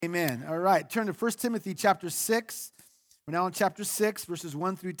Amen. All right, turn to 1 Timothy chapter 6. We're now in chapter 6, verses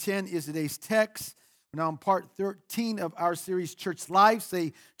 1 through 10 is today's text. We're now in part 13 of our series, Church Life.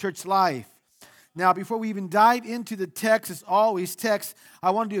 Say, Church Life. Now, before we even dive into the text, as always, text,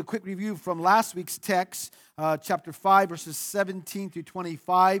 I want to do a quick review from last week's text, chapter 5, verses 17 through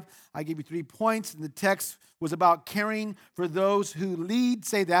 25. I gave you 3 points, and the text was about caring for those who lead.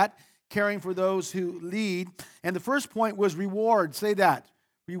 Say that, caring for those who lead. And the first point was reward. Say that.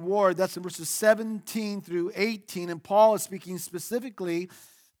 Reward. That's in verses 17 through 18. And Paul is speaking specifically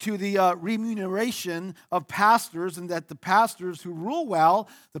to the remuneration of pastors, and that the pastors who rule well,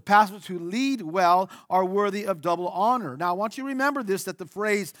 the pastors who lead well, are worthy of double honor. Now, I want you to remember this, that the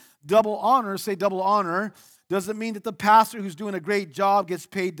phrase double honor, say double honor, doesn't mean that the pastor who's doing a great job gets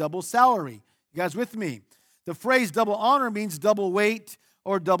paid double salary. You guys with me? The phrase double honor means double weight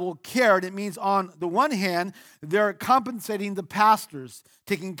or double care. And it means on the one hand, they're compensating the pastors,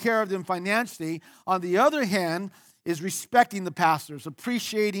 taking care of them financially. On the other hand, is respecting the pastors,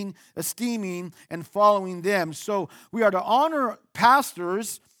 appreciating, esteeming, and following them. So we are to honor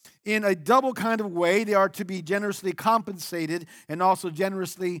pastors in a double kind of way. They are to be generously compensated and also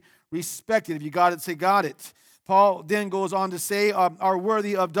generously respected. If you got it, say got it. Paul then goes on to say, are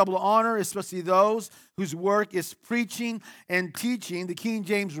worthy of double honor, especially those whose work is preaching and teaching. The King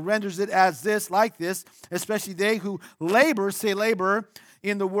James renders it as this, like this, especially they who labor, say labor,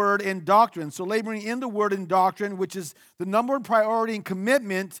 in the word and doctrine. So laboring in the word and doctrine, which is the number one priority and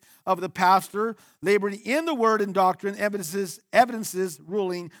commitment of the pastor, laboring in the word and doctrine evidences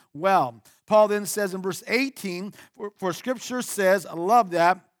ruling well. Paul then says in verse 18, for Scripture says, I love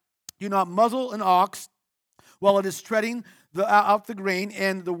that, do not muzzle an ox while it is treading out the grain,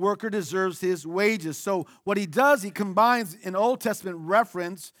 and the worker deserves his wages. So what he does, he combines an Old Testament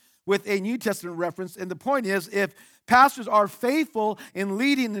reference with a New Testament reference. And the point is, if pastors are faithful in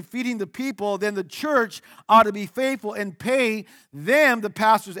leading and feeding the people, then the church ought to be faithful and pay them, the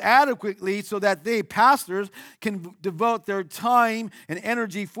pastors, adequately so that they, pastors, can devote their time and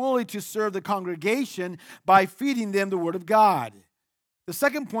energy fully to serve the congregation by feeding them the Word of God. The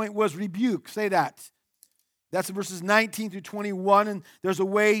second point was rebuke. Say that. That's in verses 19 through 21, and there's a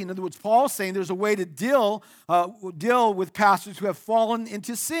way, in other words, Paul's saying there's a way to deal with pastors who have fallen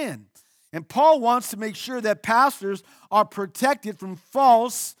into sin. And Paul wants to make sure that pastors are protected from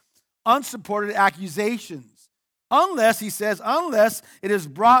false, unsupported accusations. Unless, he says, unless it is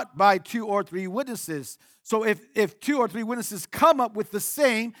brought by 2 or 3 witnesses. So if 2 or 3 witnesses come up with the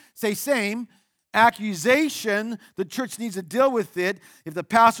same, say same, accusation, the church needs to deal with it. If the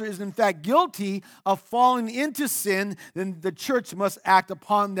pastor is in fact guilty of falling into sin, then the church must act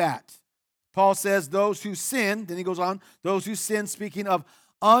upon that. Paul says those who sin, then he goes on, those who sin, speaking of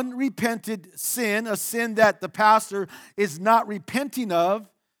unrepented sin, a sin that the pastor is not repenting of,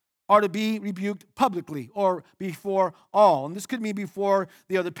 are to be rebuked publicly or before all. And this could mean before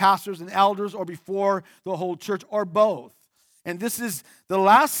the other pastors and elders or before the whole church or both. And this is the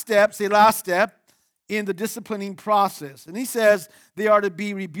last step, say last step, in the disciplining process. And he says they are to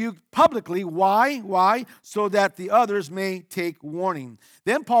be rebuked publicly. Why? Why? So that the others may take warning.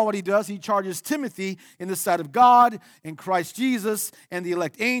 Then Paul, what he does, he charges Timothy in the sight of God and Christ Jesus and the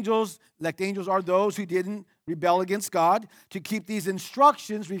elect angels. Elect angels are those who didn't rebel against God, to keep these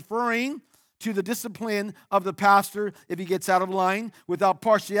instructions referring to the discipline of the pastor if he gets out of line without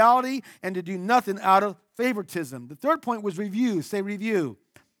partiality, and to do nothing out of favoritism. The third point was review. Say review.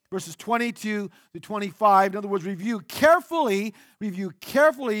 Verses 22 to 25. In other words, review carefully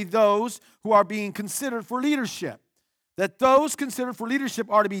those who are being considered for leadership. That those considered for leadership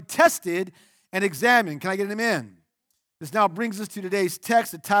are to be tested and examined. Can I get an amen? This now brings us to today's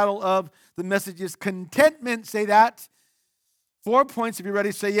text. The title of the message is Contentment. Say that. 4 points if you're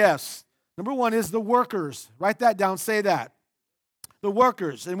ready, say yes. Number 1 is the workers. Write that down, say that. The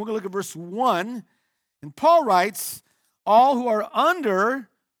workers. And we're going to look at verse 1. And Paul writes, all who are under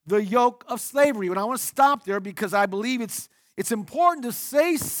the yoke of slavery. And I want to stop there because I believe it's important to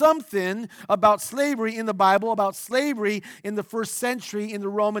say something about slavery in the Bible, about slavery in the first century in the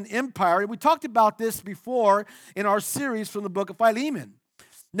Roman Empire. We talked about this before in our series from the book of Philemon.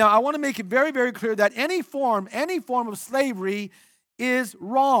 Now, I want to make it very, very clear that any form of slavery is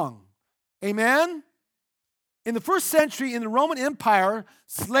wrong. Amen? In the first century in the Roman Empire,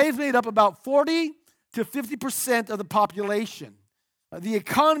 slaves made up about 40 to 50% of the population. The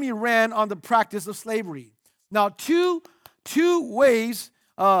economy ran on the practice of slavery. Now, two main ways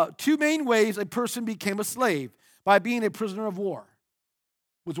a person became a slave: by being a prisoner of war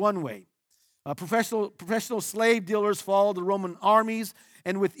was one way. Professional slave dealers followed the Roman armies,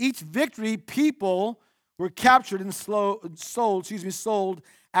 and with each victory, people were captured and sold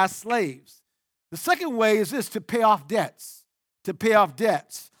as slaves. The second way is this, to pay off debts. To pay off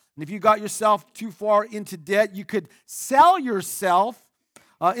debts. And if you got yourself too far into debt, you could sell yourself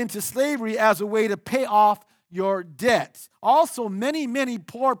into slavery as a way to pay off your debt. Also, many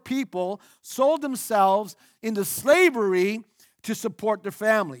poor people sold themselves into slavery to support their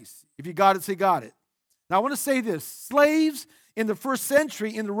families. If you got it, say got it. Now, I want to say this. Slaves in the first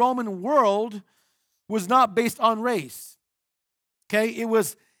century in the Roman world was not based on race. Okay? It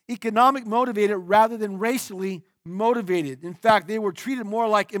was economic motivated rather than racially motivated. In fact, they were treated more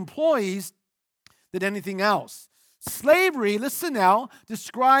like employees than anything else. Slavery, listen now,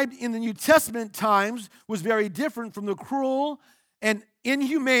 described in the New Testament times was very different from the cruel and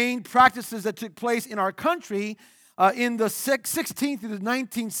inhumane practices that took place in our country in the 16th to the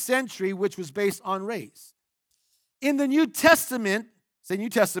 19th century, which was based on race. In the New Testament, say New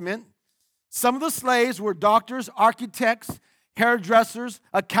Testament, some of the slaves were doctors, architects, hairdressers,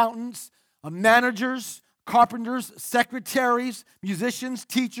 accountants, managers, carpenters, secretaries, musicians,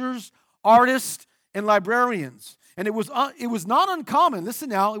 teachers, artists, and librarians. And it was not uncommon, listen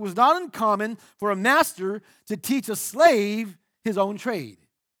now, it was not uncommon for a master to teach a slave his own trade.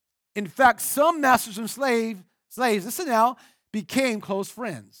 In fact, some masters and slaves, listen now, became close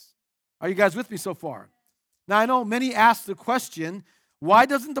friends. Are you guys with me so far? Now, I know many ask the question, why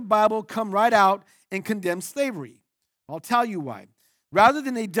doesn't the Bible come right out and condemn slavery? I'll tell you why. Rather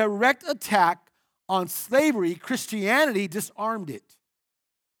than a direct attack on slavery, Christianity disarmed it.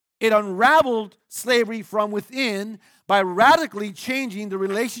 It unraveled slavery from within by radically changing the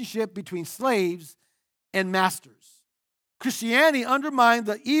relationship between slaves and masters. Christianity undermined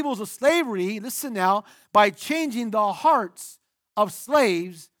the evils of slavery, listen now, by changing the hearts of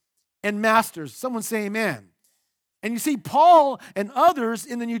slaves and masters. Someone say amen. And you see, Paul and others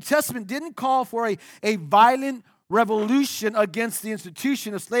in the New Testament didn't call for a violent revolution against the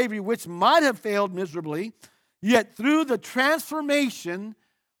institution of slavery, which might have failed miserably, yet through the transformation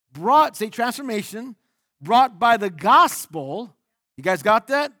brought by the gospel, you guys got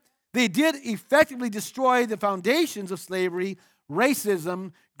that? They did effectively destroy the foundations of slavery,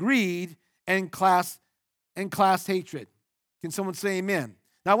 racism, greed, and class hatred. Can someone say amen?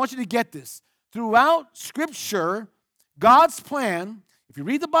 Now I want you to get this. Throughout Scripture, God's plan, if you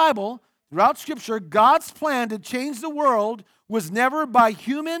read the Bible, throughout Scripture, God's plan to change the world was never by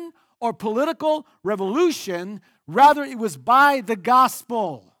human or political revolution. Rather, it was by the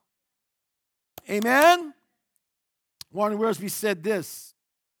gospel. Amen? Warren Wiersbe said this.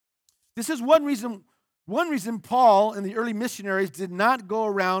 This is one reason Paul and the early missionaries did not go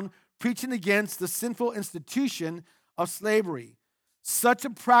around preaching against the sinful institution of slavery. Such a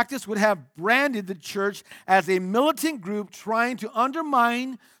practice would have branded the church as a militant group trying to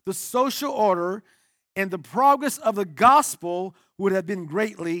undermine the social order, and the progress of the gospel would have been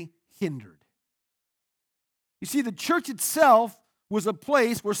greatly hindered. You see, the church itself was a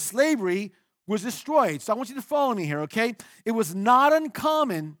place where slavery was destroyed. So I want you to follow me here, okay? It was not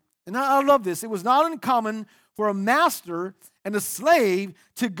uncommon, and I love this, it was not uncommon for a master and a slave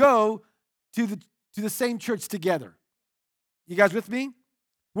to go to the same church together. You guys with me?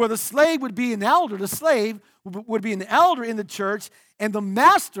 Where the slave would be an elder, the slave would be an elder in the church, and the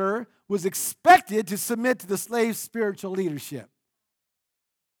master was expected to submit to the slave's spiritual leadership.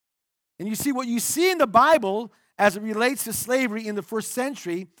 And you see, what you see in the Bible as it relates to slavery in the first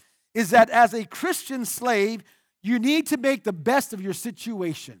century is that as a Christian slave, you need to make the best of your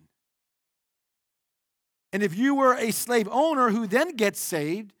situation. And if you were a slave owner who then gets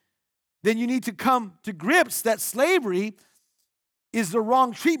saved, then you need to come to grips that slavery is the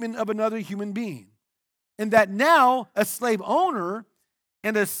wrong treatment of another human being. And that now a slave owner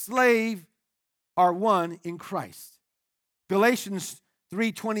and a slave are one in Christ. Galatians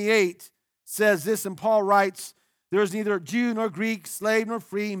 3:28 says this, and Paul writes, there is neither Jew nor Greek, slave nor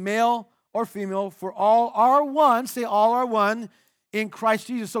free, male or female, for all are one, say all are one, in Christ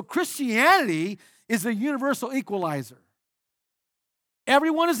Jesus. So Christianity is a universal equalizer.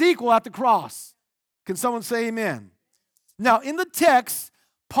 Everyone is equal at the cross. Can someone say amen? Now, in the text,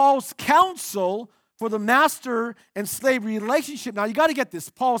 Paul's counsel for the master and slave relationship. Now, you got to get this.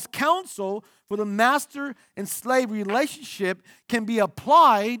 Paul's counsel for the master and slave relationship can be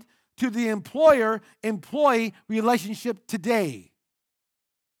applied to the employer-employee relationship today.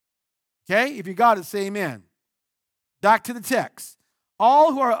 Okay? If you got it, say amen. Back to the text.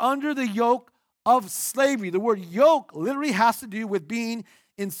 All who are under the yoke of slavery. The word yoke literally has to do with being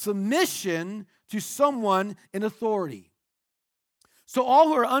in submission to someone in authority. So all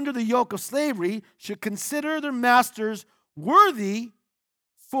who are under the yoke of slavery should consider their masters worthy,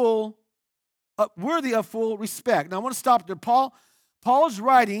 full worthy of full respect. Now, I want to stop there. Paul is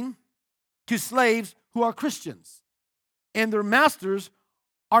writing to slaves who are Christians, and their masters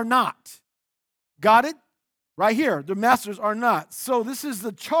are not. Got it? Right here. Their masters are not. So this is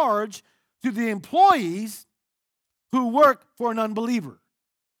the charge to the employees who work for an unbeliever.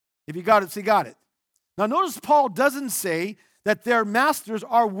 If you got it, say got it. Now notice Paul doesn't say that their masters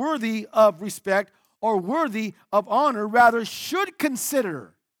are worthy of respect or worthy of honor, rather should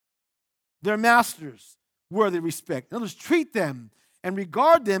consider their masters worthy of respect. In other words, treat them and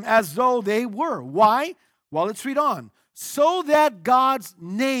regard them as though they were. Why? Well, let's read on. So that God's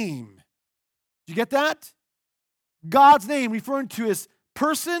name, did you get that? God's name, referring to his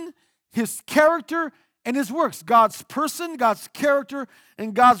person, his character, and his works. God's person, God's character,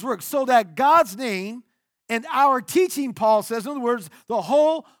 and God's works. So that God's name and our teaching, Paul says, in other words, the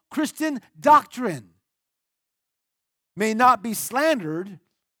whole Christian doctrine may not be slandered,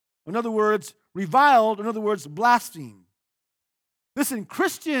 in other words, reviled, in other words, blasphemed. Listen,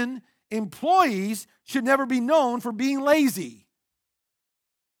 Christian employees should never be known for being lazy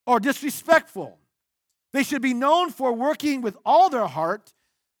or disrespectful. They should be known for working with all their heart.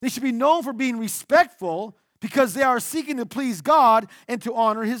 They should be known for being respectful because they are seeking to please God and to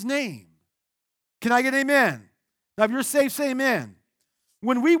honor his name. Can I get an amen? Now, if you're saved, say amen.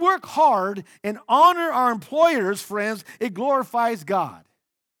 When we work hard and honor our employers, friends, it glorifies God.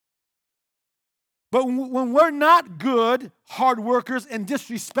 But when we're not good, hard workers, and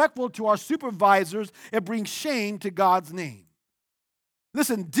disrespectful to our supervisors, it brings shame to God's name.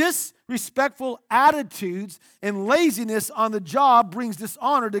 Listen, disrespectful attitudes and laziness on the job brings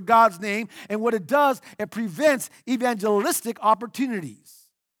dishonor to God's name, and what it does, it prevents evangelistic opportunities.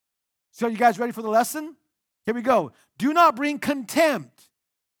 So you guys ready for the lesson? Here we go. Do not bring contempt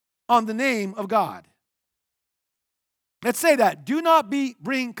on the name of God. Let's say that. Do not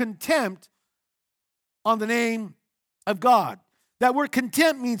bring contempt on the name of God. That word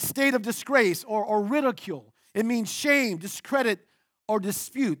contempt means state of disgrace or ridicule. It means shame, discredit, or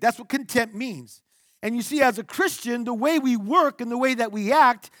dispute. That's what contempt means. And you see, as a Christian, the way we work and the way that we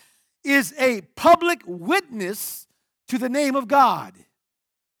act is a public witness to the name of God.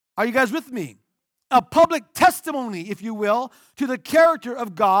 Are you guys with me? A public testimony, if you will, to the character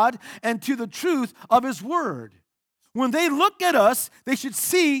of God and to the truth of his word. When they look at us, they should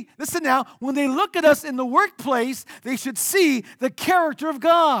see, listen now, when they look at us in the workplace, they should see the character of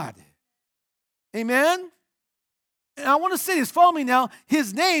God. Amen? And I want to say this, follow me now.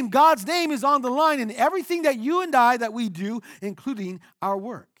 His name, God's name, is on the line in everything that you and I, that we do, including our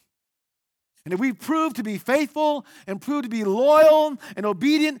work. And if we prove to be faithful and prove to be loyal and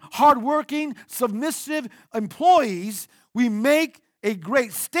obedient, hardworking, submissive employees, we make a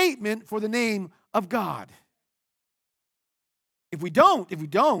great statement for the name of God. If we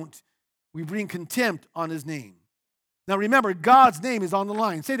don't, we bring contempt on his name. Now remember, God's name is on the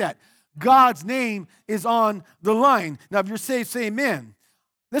line. Say that. God's name is on the line. Now, if you're saved, say amen.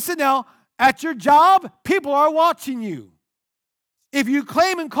 Listen now, at your job, people are watching you. If you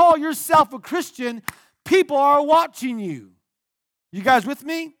claim and call yourself a Christian, people are watching you. You guys with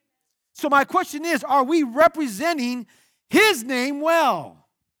me? So my question is, are we representing his name well?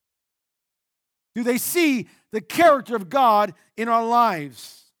 Do they see the character of God in our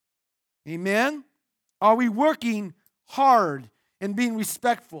lives? Amen? Are we working hard and being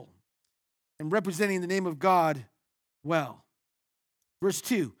respectful and representing the name of God well? Verse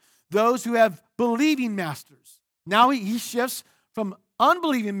 2, those who have believing masters. Now he shifts from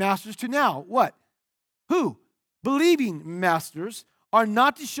unbelieving masters to now what? Who? Believing masters are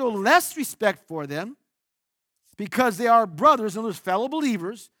not to show less respect for them because they are brothers and those fellow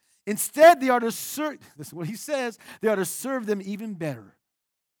believers. Instead, they are to serve, this is what he says, they are to serve them even better.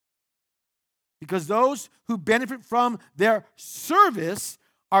 Because those who benefit from their service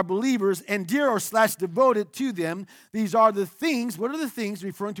are believers and dear or / devoted to them. These are the things, what are the things,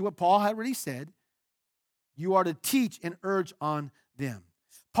 referring to what Paul had already said, you are to teach and urge on them.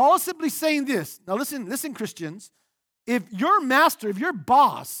 Paul is simply saying this. Now listen, Christians. If your master, if your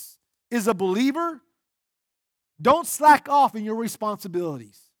boss is a believer, don't slack off in your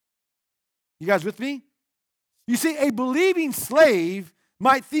responsibilities. You guys with me? You see, a believing slave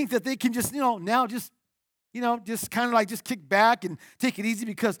might think that they can just, now just kind of like just kick back and take it easy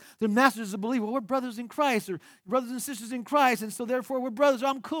because their master is a believer. Well, we're brothers in Christ or brothers and sisters in Christ, and so therefore we're brothers.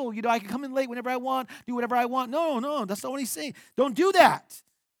 I'm cool. I can come in late whenever I want, do whatever I want. No, that's not what he's saying. Don't do that.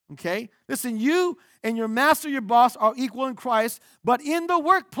 Okay? Listen, you and your master, your boss, are equal in Christ, but in the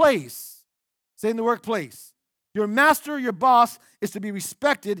workplace, say in the workplace, your master, your boss is to be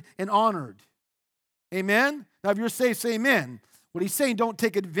respected and honored. Amen? Now, if you're saved, say amen. What he's saying, don't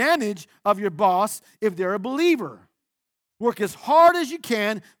take advantage of your boss if they're a believer. Work as hard as you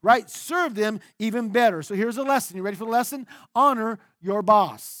can, right? Serve them even better. So here's a lesson. You ready for the lesson? Honor your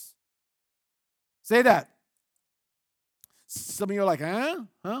boss. Say that. Some of you are like,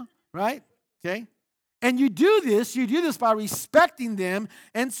 huh? Right? Okay. And you do this by respecting them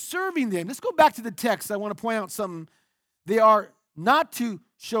and serving them. Let's go back to the text. I want to point out something. They are not to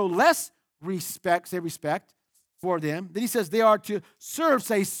show less respect, say respect, for them. Then he says they are to serve,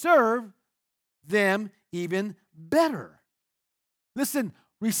 say serve them even better. Listen,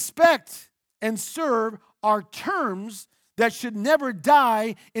 respect and serve are terms that should never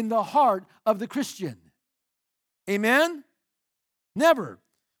die in the heart of the Christian. Amen? Never.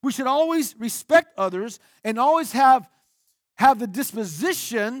 We should always respect others and always have the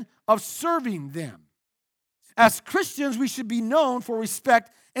disposition of serving them. As Christians, we should be known for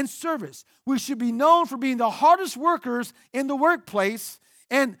respect and service. We should be known for being the hardest workers in the workplace.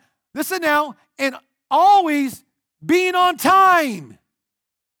 And listen now, and always being on time.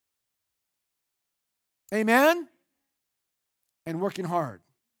 Amen? And working hard.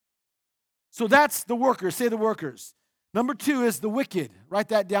 So that's the workers. Say the workers. Number 2 is the wicked. Write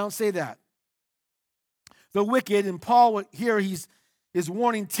that down. Say that. The wicked, and Paul here, is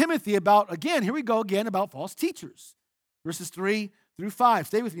warning Timothy about, again, here we go again, about false teachers. Verses 3 through 5.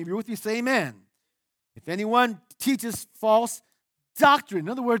 Stay with me. If you're with me, say amen. If anyone teaches false doctrine, in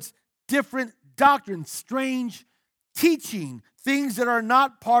other words, different doctrine, strange teaching, things that are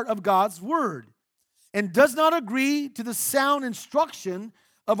not part of God's word, and does not agree to the sound instruction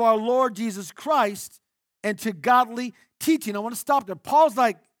of our Lord Jesus Christ and to godly teaching. I want to stop there. Paul's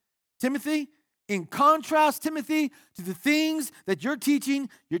like, Timothy, in contrast, Timothy, to the things that you're teaching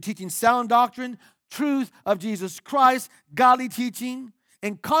sound doctrine, truth of Jesus Christ, godly teaching.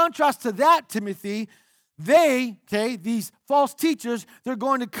 In contrast to that, Timothy, these false teachers, they're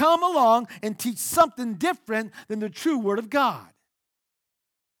going to come along and teach something different than the true word of God.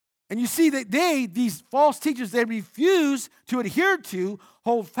 And you see that these false teachers, they refuse to adhere to,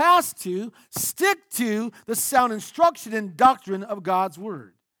 hold fast to, stick to the sound instruction and doctrine of God's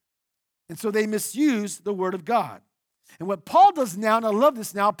word. And so they misuse the word of God. And what Paul does now, and I love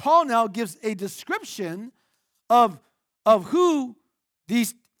this now, Paul now gives a description of who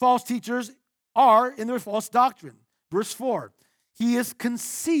these false teachers are in their false doctrine. Verse 4, he is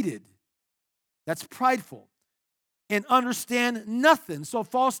conceited. That's prideful. And understand nothing. So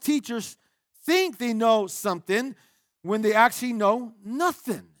false teachers think they know something when they actually know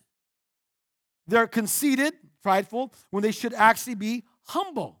nothing. They're conceited, prideful, when they should actually be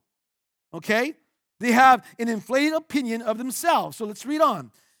humble. Okay? They have an inflated opinion of themselves. So let's read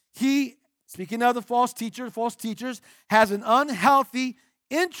on. He, speaking of the false teachers, has an unhealthy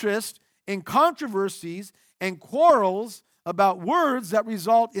interest in controversies and quarrels about words that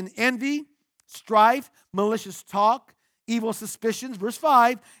result in envy, strife, malicious talk, evil suspicions, verse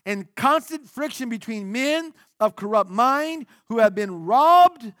 5, and constant friction between men of corrupt mind who have been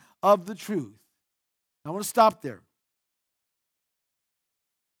robbed of the truth. I want to stop there.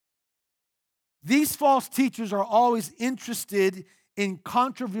 These false teachers are always interested in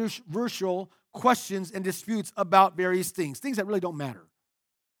controversial questions and disputes about various things that really don't matter.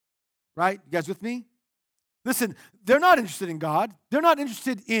 Right? You guys with me? Listen, they're not interested in God. They're not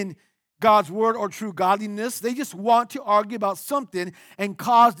interested in God's word or true godliness. They just want to argue about something and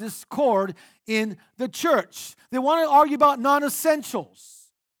cause discord in the church. They want to argue about non-essentials.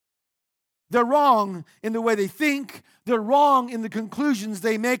 They're wrong in the way they think. They're wrong in the conclusions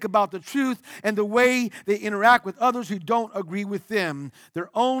they make about the truth and the way they interact with others who don't agree with them.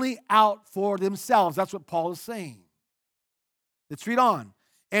 They're only out for themselves. That's what Paul is saying. Let's read on.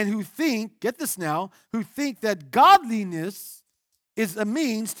 And who think, get this now, who think that godliness is a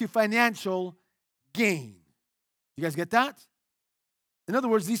means to financial gain. You guys get that? In other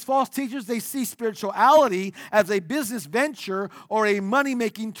words, these false teachers, they see spirituality as a business venture or a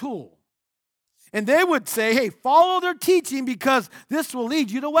money-making tool. And they would say, hey, follow their teaching because this will lead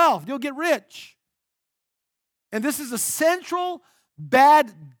you to wealth. You'll get rich. And this is a central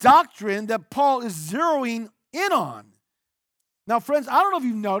bad doctrine that Paul is zeroing in on. Now, friends, I don't know if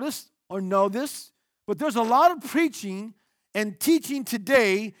you've noticed or know this, but there's a lot of preaching and teaching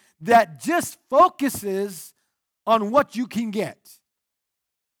today that just focuses on what you can get.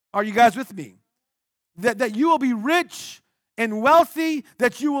 Are you guys with me? That you will be rich and wealthy,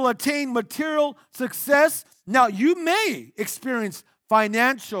 that you will attain material success. Now, you may experience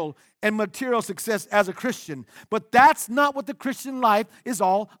financial and material success as a Christian, but that's not what the Christian life is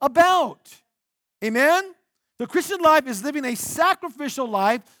all about. Amen? The Christian life is living a sacrificial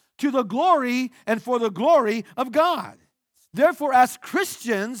life to the glory and for the glory of God. Therefore, as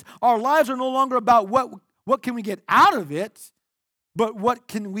Christians, our lives are no longer about what can we get out of it, but what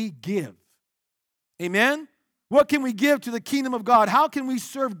can we give? Amen? What can we give to the kingdom of God? How can we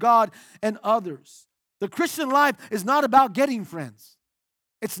serve God and others? The Christian life is not about getting, friends.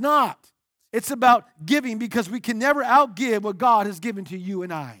 It's not. It's about giving, because we can never outgive what God has given to you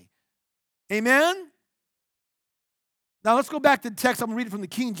and I. Amen? Now let's go back to the text. I'm going to read it from the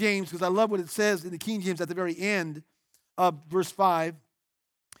King James because I love what it says in the King James at the very end of verse 5.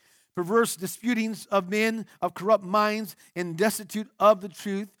 Perverse disputings of men of corrupt minds and destitute of the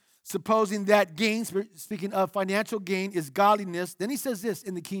truth, supposing that gain, speaking of financial gain, is godliness. Then he says this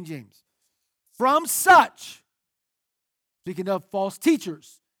in the King James. From such, speaking of false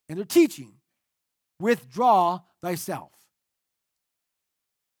teachers and their teaching, withdraw thyself.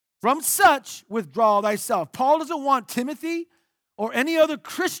 From such, withdraw thyself. Paul doesn't want Timothy or any other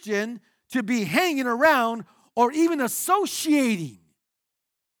Christian to be hanging around or even associating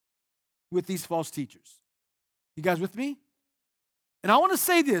with these false teachers. You guys with me? And I want to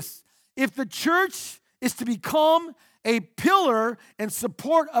say this. If the church is to become a pillar and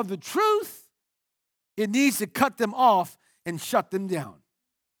support of the truth, it needs to cut them off and shut them down.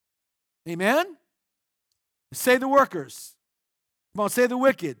 Amen? Say the workers. Come on, say the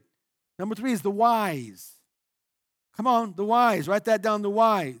wicked. Number 3 is the wise. Come on, the wise. Write that down, the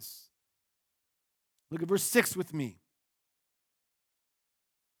wise. Look at verse 6 with me.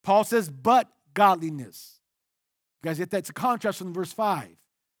 Paul says, but godliness. You guys get that? It's a contrast from verse 5.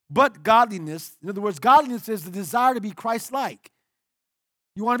 But godliness, in other words, godliness is the desire to be Christ-like.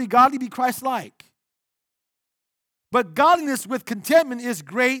 You want to be godly, be Christ-like. But godliness with contentment is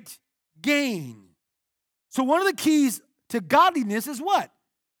great gain. So one of the keys to godliness is what?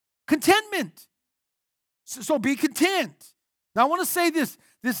 Contentment. So be content. Now I want to say this.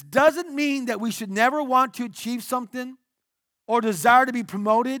 This doesn't mean that we should never want to achieve something or desire to be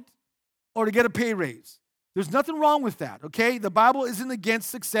promoted or to get a pay raise. There's nothing wrong with that, okay? The Bible isn't against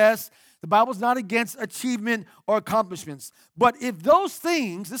success. The Bible's not against achievement or accomplishments. But if those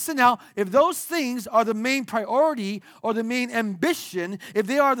things, listen now, if those things are the main priority or the main ambition, if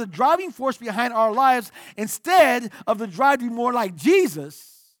they are the driving force behind our lives instead of the drive to be more like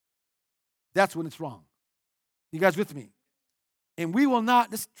Jesus, that's when it's wrong. You guys with me? And we will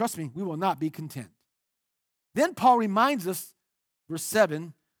not, trust me, we will not be content. Then Paul reminds us, verse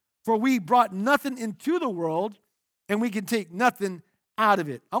 7, for we brought nothing into the world, and we can take nothing out of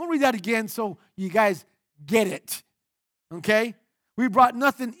it. I'm going to read that again so you guys get it. Okay? We brought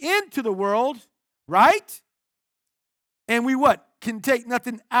nothing into the world, right? And we what? Can take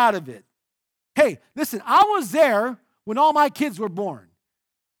nothing out of it. Hey, listen, I was there when all my kids were born.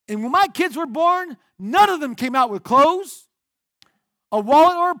 And when my kids were born, none of them came out with clothes, a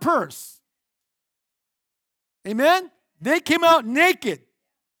wallet, or a purse. Amen? They came out naked.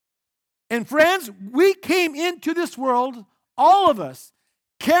 And friends, we came into this world, all of us,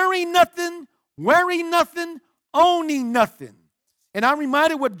 carrying nothing, wearing nothing, owning nothing. And I'm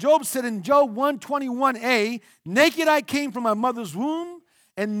reminded what Job said in Job 121a, naked I came from my mother's womb,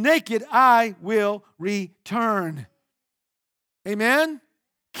 and naked I will return. Amen?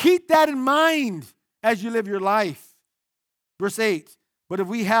 Keep that in mind as you live your life. Verse 8, but if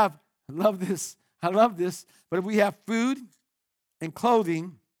we have, I love this, but if we have food and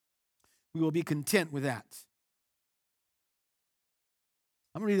clothing, we will be content with that.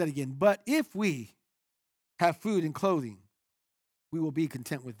 I'm going to read that again. But if we have food and clothing, we will be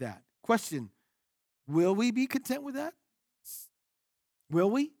content with that. Question, will we be content with that? Will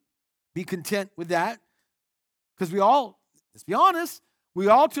we be content with that? Because we all, let's be honest, we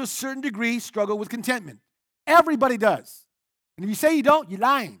all to a certain degree struggle with contentment. Everybody does. And if you say you don't, you're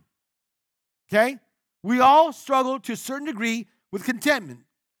lying. Okay? We all struggle to a certain degree with contentment.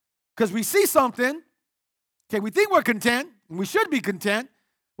 Because we see something, okay, we think we're content, and we should be content,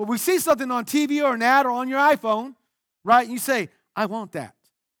 but we see something on TV or an ad or on your iPhone, right? And you say, I want that.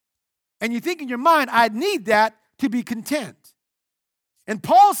 And you think in your mind, I need that to be content. And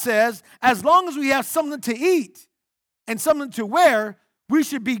Paul says, as long as we have something to eat and something to wear, we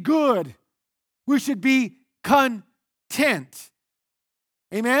should be good. We should be content.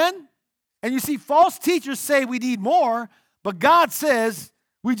 Amen? And you see, false teachers say we need more, but God says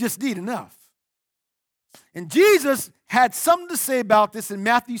we just need enough. And Jesus had something to say about this in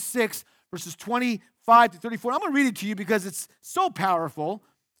Matthew 6, verses 25 to 34. I'm going to read it to you because it's so powerful.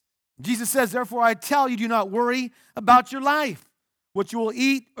 Jesus says, therefore I tell you, do not worry about your life, what you will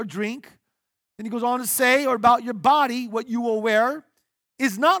eat or drink. Then he goes on to say, or about your body, what you will wear.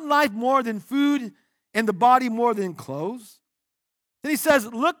 Is not life more than food and the body more than clothes? Then he says,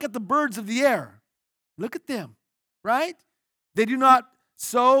 look at the birds of the air. Look at them, right? They do not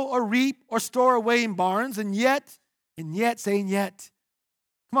sow or reap or store away in barns, and yet, saying yet.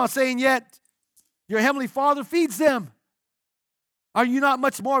 Come on, saying yet. Your heavenly Father feeds them. Are you not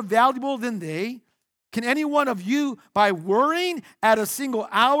much more valuable than they? Can any one of you, by worrying, add a single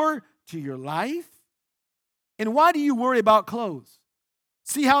hour to your life? And why do you worry about clothes?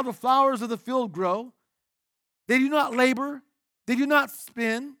 See how the flowers of the field grow? They do not labor, they do not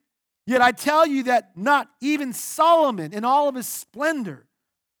spin. Yet I tell you that not even Solomon in all of his splendor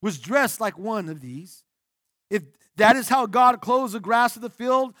was dressed like one of these. If that is how God clothes the grass of the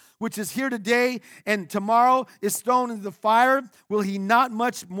field, which is here today and tomorrow is thrown into the fire, will he not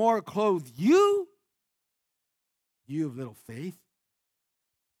much more clothe you? You of little faith.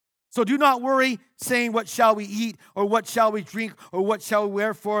 So do not worry, saying, what shall we eat, or what shall we drink, or what shall we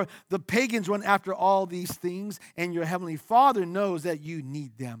wear? For the pagans run after all these things, and your heavenly Father knows that you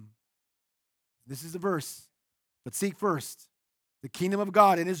need them. This is the verse. But seek first the kingdom of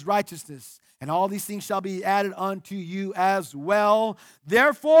God and his righteousness, and all these things shall be added unto you as well.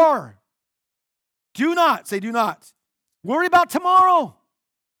 Therefore, do not worry about tomorrow,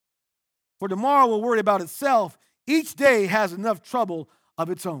 for tomorrow will worry about itself. Each day has enough trouble of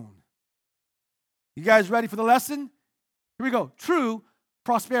its own. You guys ready for the lesson? Here we go. True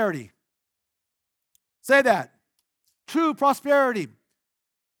prosperity. Say that. True prosperity.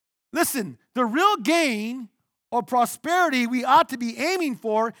 Listen, the real gain or prosperity we ought to be aiming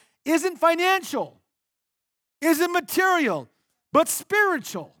for isn't financial, isn't material, but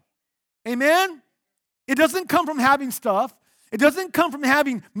spiritual. Amen? It doesn't come from having stuff. It doesn't come from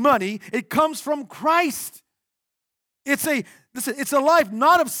having money. It comes from Christ. It's a life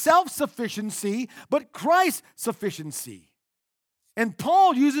not of self-sufficiency, but Christ-sufficiency. And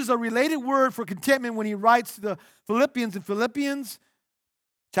Paul uses a related word for contentment when he writes to the Philippians in Philippians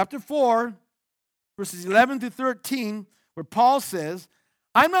chapter 4, verses 11 to 13, where Paul says,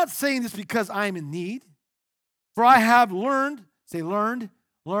 I'm not saying this because I am in need, for I have learned to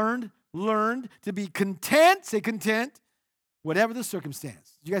be content, say content, whatever the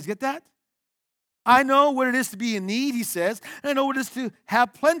circumstance. Did you guys get that? I know what it is to be in need, he says, and I know what it is to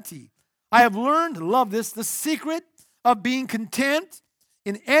have plenty. I have learned, love this, the secret of being content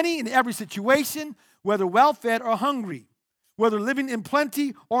in any and every situation, whether well-fed or hungry, whether living in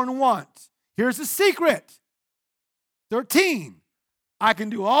plenty or in want. Here's the secret. 13, I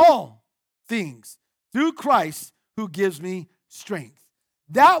can do all things through Christ who gives me strength.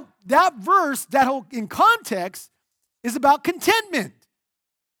 That verse, that whole in context, is about contentment.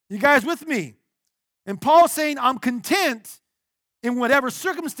 You guys with me? And Paul's saying, I'm content in whatever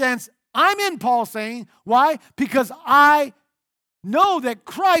circumstance I'm in, Paul's saying. Why? Because I know that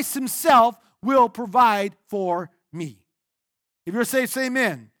Christ himself will provide for me. If you're saved, say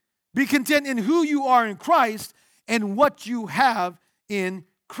amen. Be content in who you are in Christ and what you have in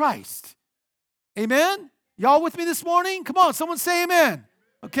Christ. Amen? Y'all with me this morning? Come on, someone say amen.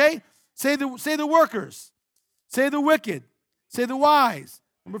 Okay? Say the workers. Say the wicked. Say the wise.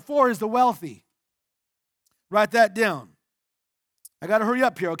 Number 4 is the wealthy. Write that down. I got to hurry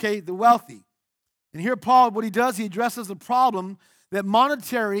up here, okay? The wealthy. And here Paul, what he does, he addresses the problem that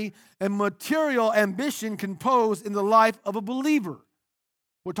monetary and material ambition can pose in the life of a believer.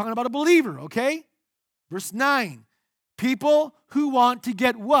 We're talking about a believer, okay? Verse 9. People who want to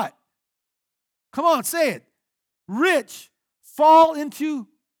get what? Come on, say it. Rich fall into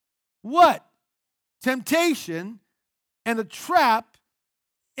what? Temptation and a trap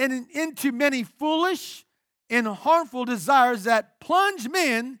and into many foolish and harmful desires that plunge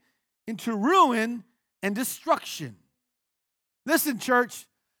men into ruin and destruction. Listen, church.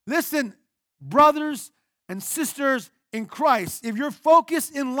 Listen, brothers and sisters in Christ. If your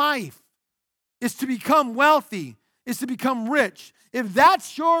focus in life is to become wealthy, is to become rich, if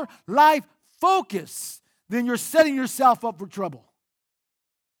that's your life focus, then you're setting yourself up for trouble.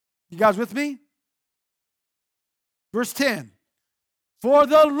 You guys with me? Verse 10. For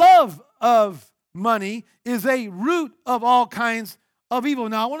the love of money is a root of all kinds of evil.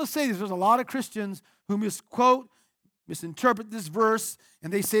 Now, I want to say this. There's a lot of Christians who misinterpret this verse,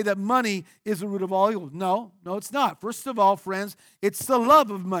 and they say that money is the root of all evil. No, it's not. First of all, friends, it's the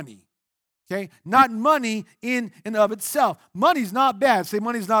love of money, okay? Not money in and of itself. Money's not bad. Say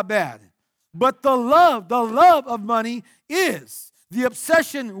money's not bad. But the love of money is. The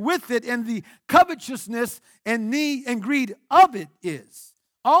obsession with it and the covetousness and need and greed of it is.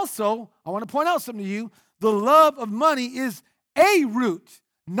 Also, I want to point out something to you. The love of money is a root,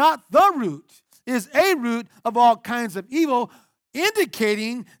 not the root, is a root of all kinds of evil,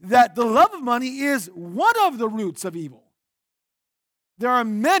 indicating that the love of money is one of the roots of evil. There are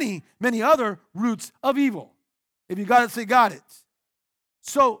many, many other roots of evil. If you got it, say got it.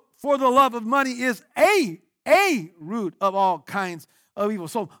 So, for the love of money is a root of all kinds of evil.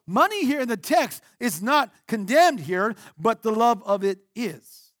 So, money here in the text is not condemned here, but the love of it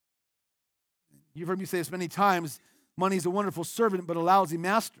is. You've heard me say this many times. Money is a wonderful servant, but a lousy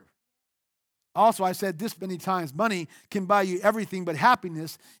master. Also, I said this many times. Money can buy you everything but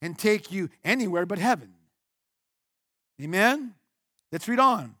happiness and take you anywhere but heaven. Amen? Let's read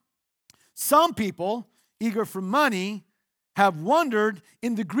on. Some people, eager for money, have wondered.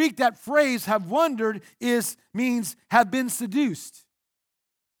 In the Greek, that phrase, have wondered, means have been seduced.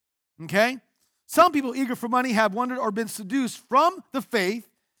 Okay? Some people, eager for money, have wondered or been seduced from the faith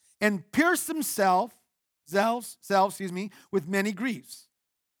and pierced themselves, with many griefs.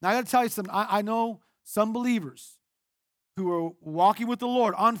 Now, I got to tell you something. I know some believers who are walking with the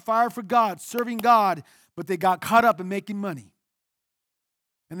Lord, on fire for God, serving God, but they got caught up in making money.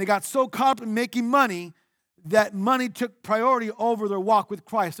 And they got so caught up in making money that money took priority over their walk with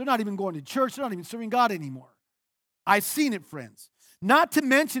Christ. They're not even going to church. They're not even serving God anymore. I've seen it, friends. Not to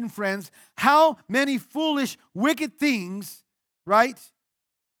mention, friends, how many foolish, wicked things, right,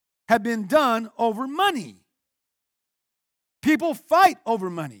 have been done over money. People fight over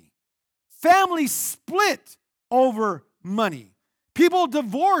money. Families split over money. People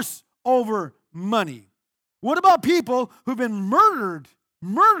divorce over money. What about people who've been murdered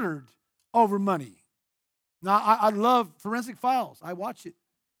over money? Now, I love Forensic Files. I watch it.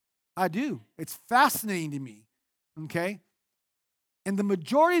 I do. It's fascinating to me, okay? And the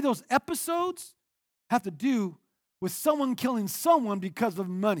majority of those episodes have to do with someone killing someone because of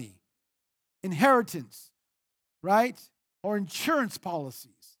money, inheritance, right? Or insurance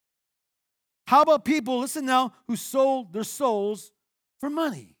policies. How about people, listen now, who sold their souls for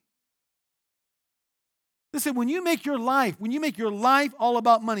money? Listen, when you make your life all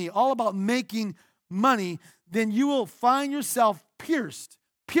about money, all about making money, then you will find yourself pierced,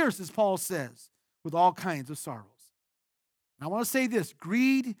 as Paul says, with all kinds of sorrows. And I want to say this,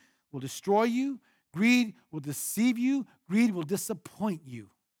 greed will destroy you, greed will deceive you, greed will disappoint you.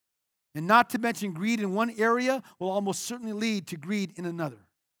 And not to mention, greed in one area will almost certainly lead to greed in another.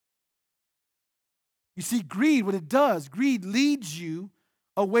 You see, greed, what it does, greed leads you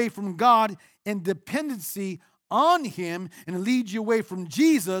away from God and dependency on Him, and it leads you away from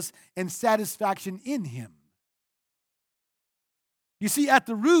Jesus and satisfaction in Him. You see, at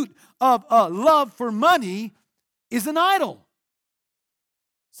the root of love for money is an idol.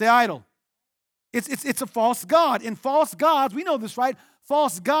 Say idol. It's a false god. And false gods, we know this, right?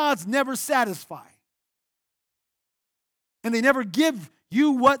 False gods never satisfy. And they never give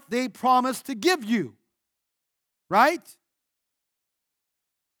you what they promise to give you. Right?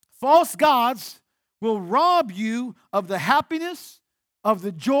 False gods will rob you of the happiness, of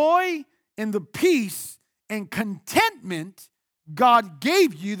the joy, and the peace and contentment God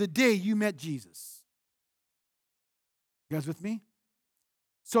gave you the day you met Jesus. You guys with me?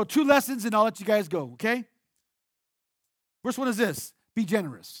 So 2 lessons and I'll let you guys go, okay? First one is this. Be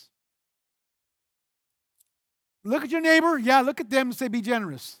generous. Look at your neighbor. Yeah, look at them and say, be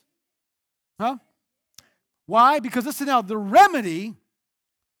generous. Huh? Why? Because listen now, the remedy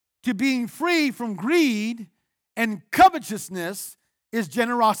to being free from greed and covetousness is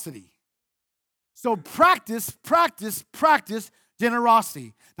generosity. So practice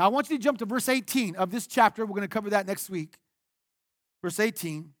generosity. Now I want you to jump to verse 18 of this chapter. We're going to cover that next week. Verse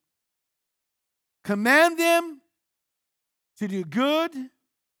 18. Command them to do good,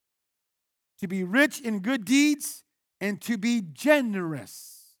 to be rich in good deeds, and to be generous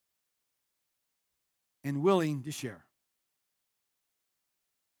and willing to share.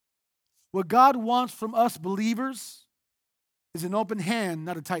 What God wants from us believers is an open hand,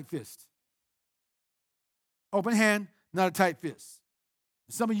 not a tight fist. Open hand, not a tight fist.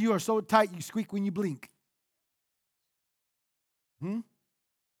 Some of you are so tight you squeak when you blink.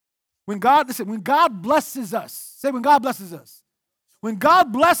 When God blesses us, say when God blesses us. When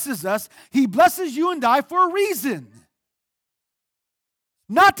God blesses us, He blesses you and I for a reason.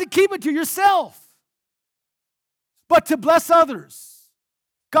 Not to keep it to yourself, but to bless others.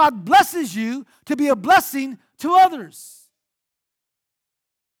 God blesses you to be a blessing to others.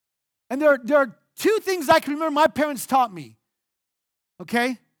 And there are 2 things I can remember my parents taught me.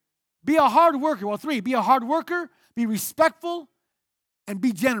 Okay? Be a hard worker. Well, 3. Be a hard worker, be respectful, and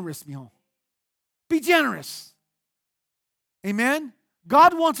be generous, mijo. Be generous. Amen?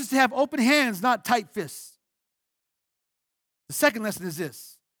 God wants us to have open hands, not tight fists. The second lesson is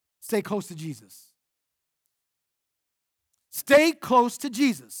this. Stay close to Jesus. Stay close to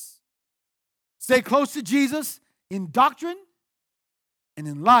Jesus. Stay close to Jesus in doctrine and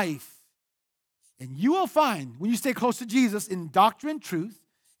in life And you will find, when you stay close to Jesus in doctrine, truth,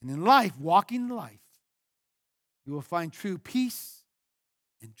 and in life, walking the life, you will find true peace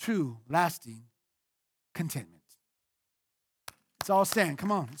and true lasting contentment. Let's all stand.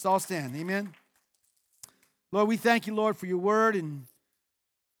 Come on, let's all stand. Amen. Lord, we thank you, Lord, for your word and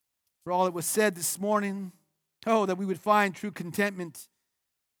for all that was said this morning. Oh, that we would find true contentment.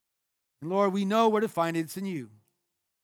 And Lord, we know where to find it. It's in you.